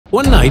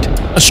One night,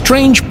 a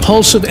strange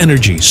pulse of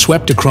energy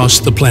swept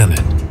across the planet.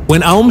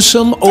 When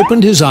AumSum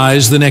opened his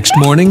eyes the next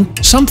morning,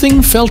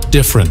 something felt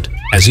different.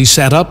 As he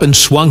sat up and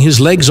swung his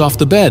legs off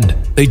the bed,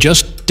 they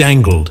just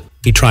dangled.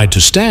 He tried to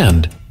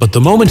stand, but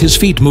the moment his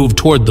feet moved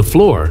toward the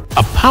floor,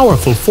 a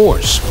powerful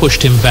force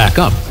pushed him back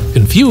up.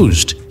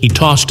 Confused, he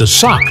tossed a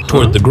sock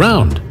toward the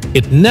ground.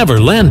 It never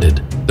landed.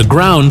 The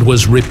ground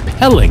was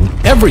repelling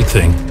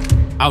everything.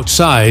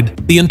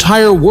 Outside, the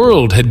entire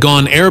world had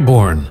gone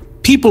airborne.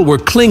 People were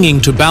clinging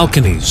to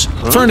balconies,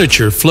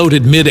 furniture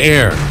floated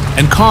mid-air,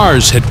 and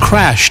cars had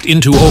crashed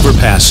into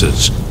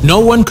overpasses. No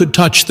one could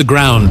touch the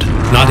ground,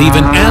 not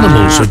even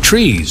animals or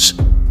trees.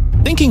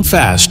 Thinking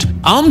fast,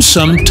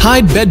 AumSum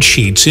tied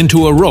bedsheets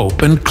into a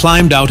rope and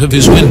climbed out of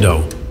his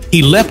window.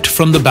 He leapt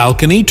from the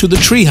balcony to the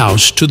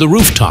treehouse to the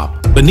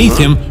rooftop. Beneath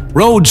him,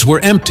 roads were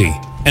empty,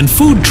 and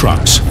food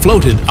trucks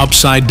floated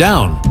upside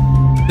down.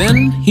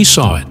 Then he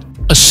saw it,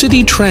 a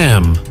city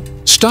tram,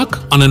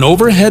 stuck on an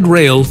overhead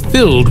rail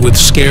filled with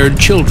scared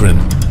children.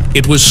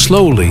 It was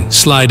slowly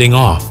sliding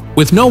off.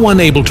 With no one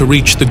able to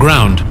reach the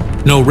ground,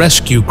 no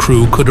rescue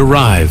crew could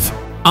arrive.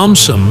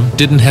 AumSum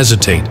didn't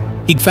hesitate.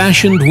 He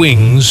fashioned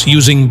wings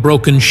using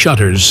broken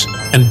shutters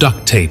and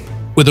duct tape.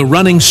 With a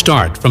running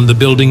start from the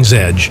building's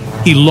edge,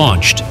 he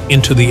launched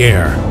into the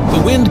air.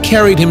 The wind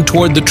carried him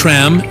toward the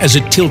tram as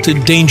it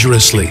tilted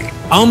dangerously.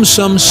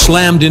 AumSum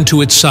slammed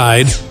into its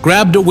side,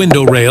 grabbed a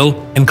window rail,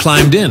 and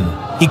climbed in.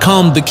 He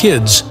calmed the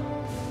kids,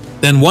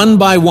 then one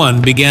by one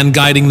began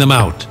guiding them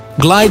out,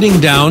 gliding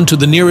down to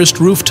the nearest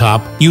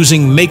rooftop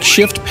using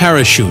makeshift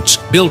parachutes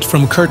built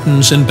from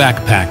curtains and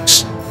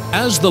backpacks.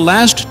 As the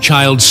last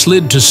child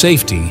slid to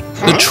safety,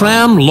 the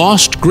tram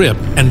lost grip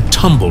and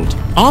tumbled.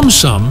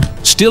 AumSum,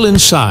 still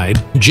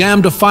inside,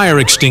 jammed a fire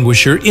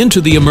extinguisher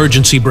into the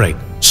emergency brake,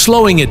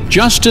 slowing it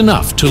just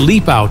enough to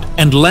leap out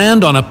and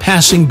land on a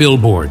passing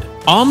billboard.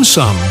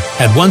 AumSum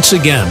had once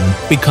again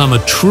become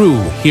a true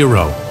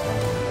hero.